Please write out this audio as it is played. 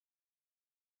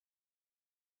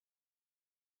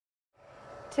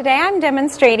Today I'm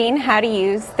demonstrating how to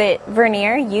use the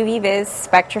Vernier UV-VIS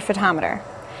spectrophotometer.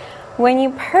 When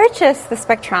you purchase the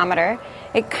spectrometer,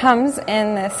 it comes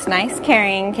in this nice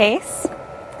carrying case,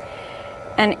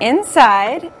 and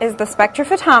inside is the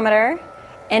spectrophotometer,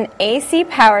 an AC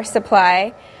power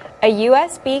supply, a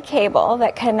USB cable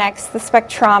that connects the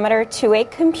spectrometer to a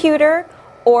computer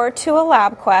or to a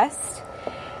LabQuest,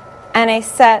 and a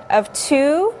set of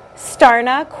 2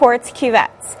 Starna quartz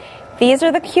cuvettes. These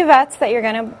are the cuvettes that you're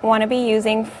going to want to be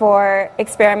using for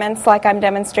experiments like I'm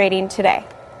demonstrating today.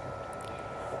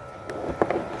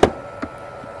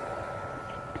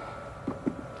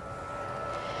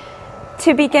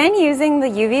 To begin using the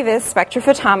UV-VIS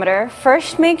spectrophotometer,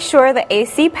 first make sure the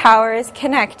AC power is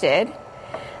connected,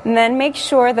 and then make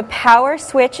sure the power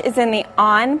switch is in the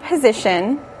on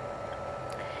position,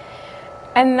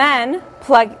 and then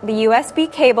plug the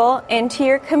USB cable into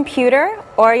your computer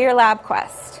or your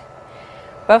LabQuest.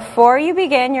 Before you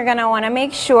begin, you're going to want to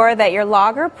make sure that your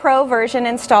Logger Pro version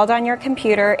installed on your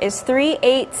computer is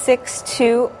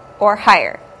 3862 or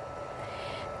higher.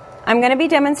 I'm going to be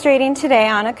demonstrating today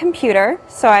on a computer,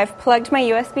 so I've plugged my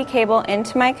USB cable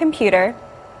into my computer,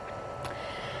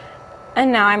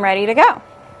 and now I'm ready to go.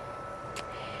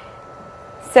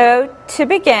 So to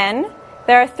begin,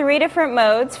 there are 3 different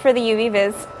modes for the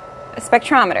UV-VIS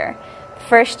spectrometer.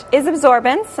 First is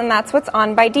absorbance, and that's what's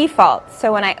on by default.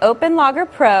 So when I open Logger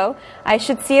Pro, I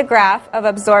should see a graph of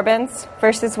absorbance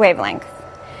versus wavelength.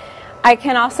 I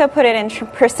can also put it in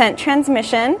percent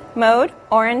transmission mode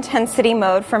or intensity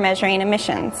mode for measuring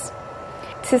emissions.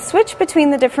 To switch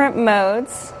between the different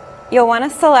modes, you'll want to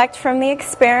select from the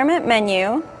experiment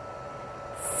menu,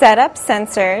 Set up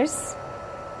Sensors,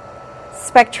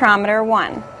 Spectrometer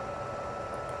 1.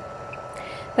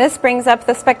 This brings up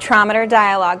the spectrometer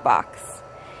dialog box.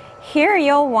 Here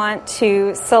you'll want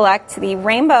to select the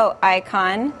rainbow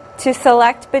icon to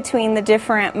select between the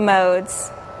different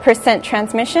modes: percent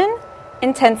transmission,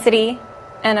 intensity,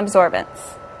 and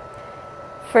absorbance.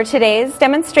 For today's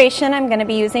demonstration, I'm going to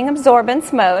be using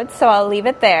absorbance mode, so I'll leave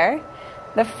it there.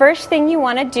 The first thing you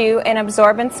want to do in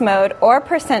absorbance mode or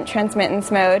percent transmittance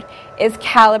mode is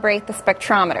calibrate the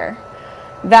spectrometer.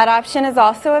 That option is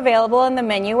also available in the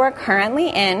menu we're currently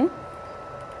in.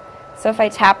 So if I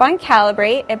tap on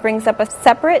Calibrate, it brings up a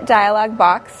separate dialog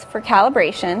box for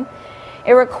calibration.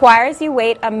 It requires you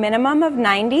wait a minimum of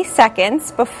 90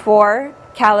 seconds before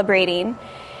calibrating.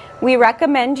 We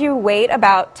recommend you wait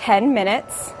about 10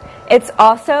 minutes. It's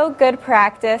also good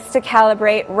practice to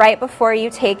calibrate right before you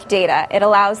take data. It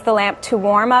allows the lamp to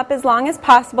warm up as long as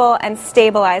possible and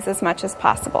stabilize as much as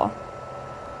possible.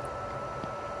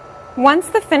 Once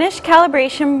the Finish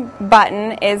Calibration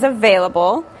button is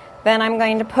available, then I'm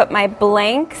going to put my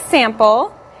blank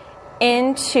sample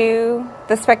into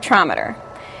the spectrometer.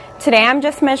 Today I'm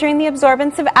just measuring the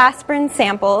absorbance of aspirin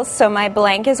samples, so my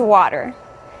blank is water.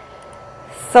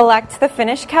 Select the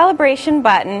Finish Calibration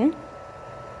button.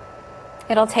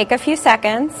 It'll take a few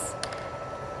seconds.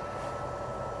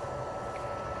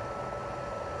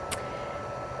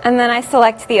 And then I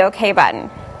select the OK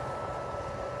button.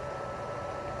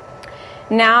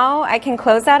 Now I can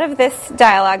close out of this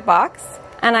dialog box,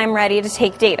 and I'm ready to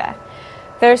take data.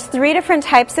 There's 3 different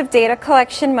types of data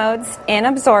collection modes in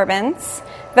absorbance.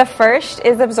 The first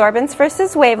is absorbance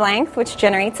versus wavelength, which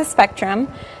generates a spectrum.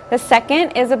 The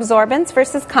second is absorbance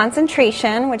versus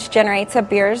concentration, which generates a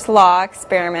Beer's law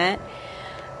experiment.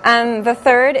 And the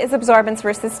third is absorbance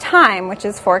versus time, which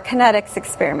is for Kinetics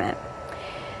experiment.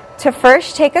 To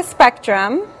first take a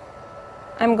spectrum,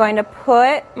 I'm going to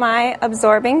put my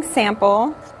absorbing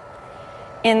sample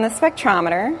in the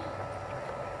spectrometer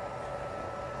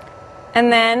and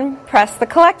then press the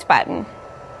Collect button.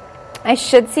 I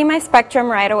should see my spectrum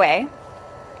right away.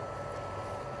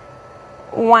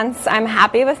 Once I'm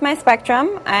happy with my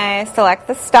spectrum, I select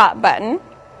the Stop button.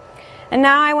 And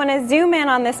now I want to zoom in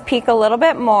on this peak a little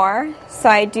bit more, so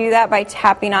I do that by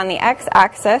tapping on the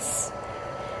X-axis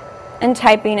and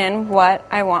typing in what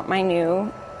I want my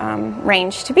new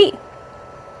range to be.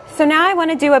 So now I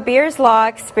want to do a Beer's law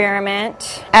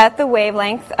experiment at the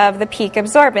wavelength of the peak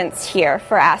absorbance here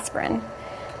for aspirin.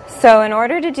 So in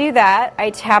order to do that,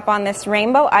 I tap on this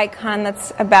rainbow icon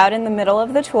that's about in the middle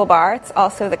of the toolbar. It's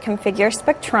also the Configure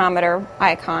Spectrometer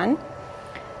icon.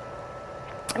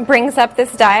 It brings up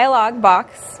this dialog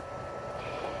box,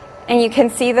 and you can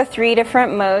see the 3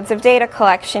 different modes of data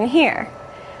collection here.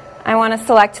 I want to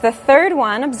select the third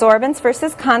one, absorbance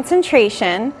versus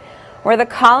concentration, where the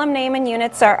column name and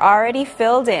units are already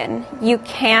filled in. You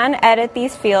can edit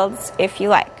these fields if you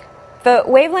like. The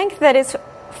wavelength that is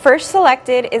first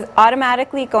selected is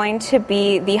automatically going to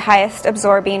be the highest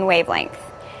absorbing wavelength.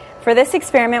 For this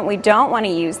experiment, we don't want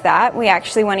to use that. We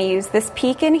actually want to use this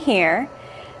peak in here.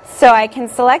 So I can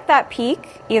select that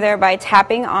peak either by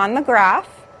tapping on the graph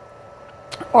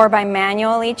or by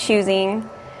manually choosing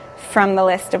from the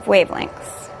list of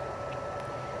wavelengths.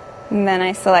 And then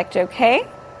I select OK.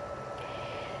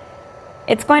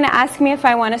 It's going to ask me if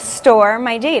I want to store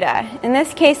my data. In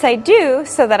this case, I do,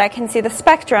 so that I can see the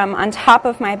spectrum on top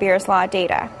of my Beer's Law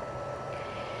data.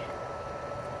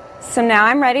 So now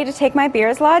I'm ready to take my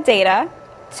Beer's Law data,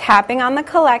 tapping on the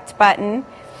Collect button,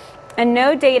 and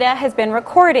no data has been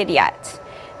recorded yet.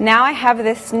 Now I have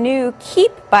this new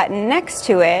Keep button next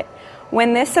to it.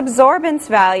 When this absorbance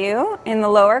value in the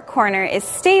lower corner is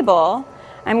stable,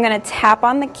 I'm going to tap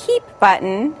on the Keep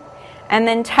button and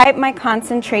then type my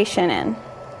concentration in.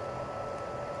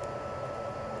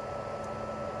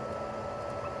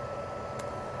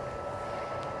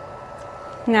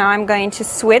 Now I'm going to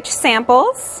switch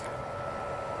samples,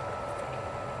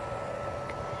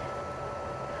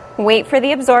 wait for the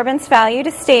absorbance value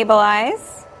to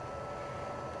stabilize,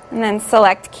 and then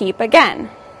select Keep again.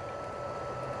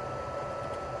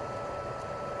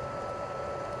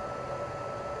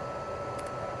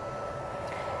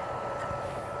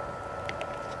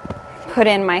 Put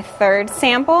in my third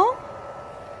sample,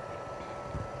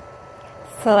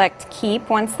 select Keep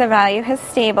once the value has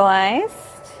stabilized,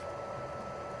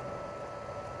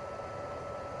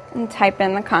 and type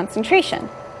in the concentration.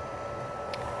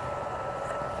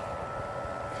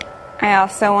 I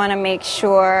also want to make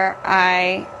sure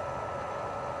I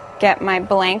get my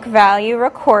blank value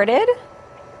recorded.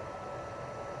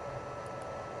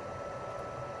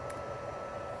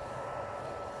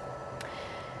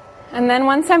 And then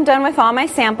once I'm done with all my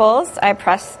samples, I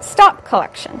press Stop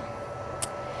Collection.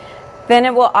 Then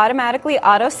it will automatically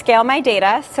auto-scale my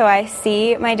data, so I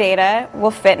see my data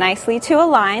will fit nicely to a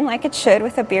line like it should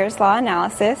with a Beer's Law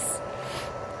analysis.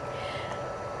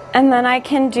 And then I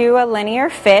can do a linear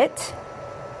fit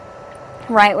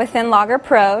right within Logger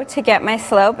Pro to get my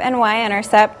slope and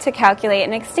y-intercept to calculate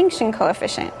an extinction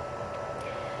coefficient.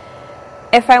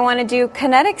 If I want to do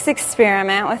kinetics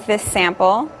experiment with this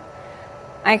sample,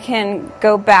 I can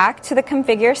go back to the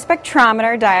Configure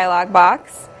Spectrometer dialog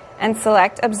box and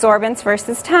select Absorbance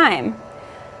versus Time.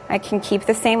 I can keep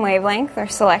the same wavelength or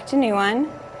select a new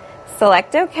one.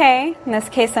 Select OK. In this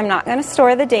case, I'm not going to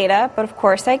store the data, but of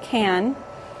course I can.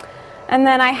 And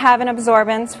then I have an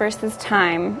Absorbance versus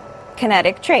Time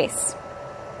kinetic trace.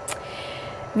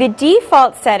 The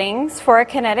default settings for a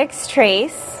kinetics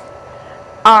trace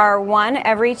are 1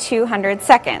 every 200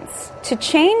 seconds. To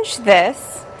change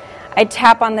this, I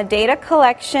tap on the data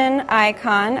collection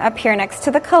icon up here next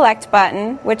to the Collect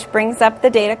button, which brings up the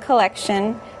data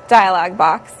collection dialog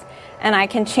box, and I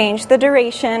can change the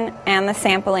duration and the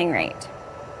sampling rate.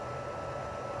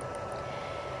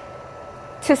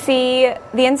 To see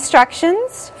the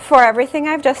instructions for everything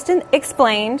I've just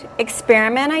explained,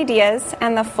 experiment ideas,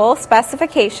 and the full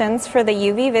specifications for the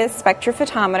UV-VIS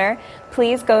spectrophotometer,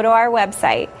 please go to our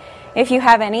website. If you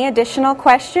have any additional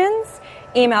questions,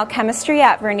 email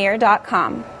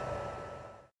chemistry@vernier.com.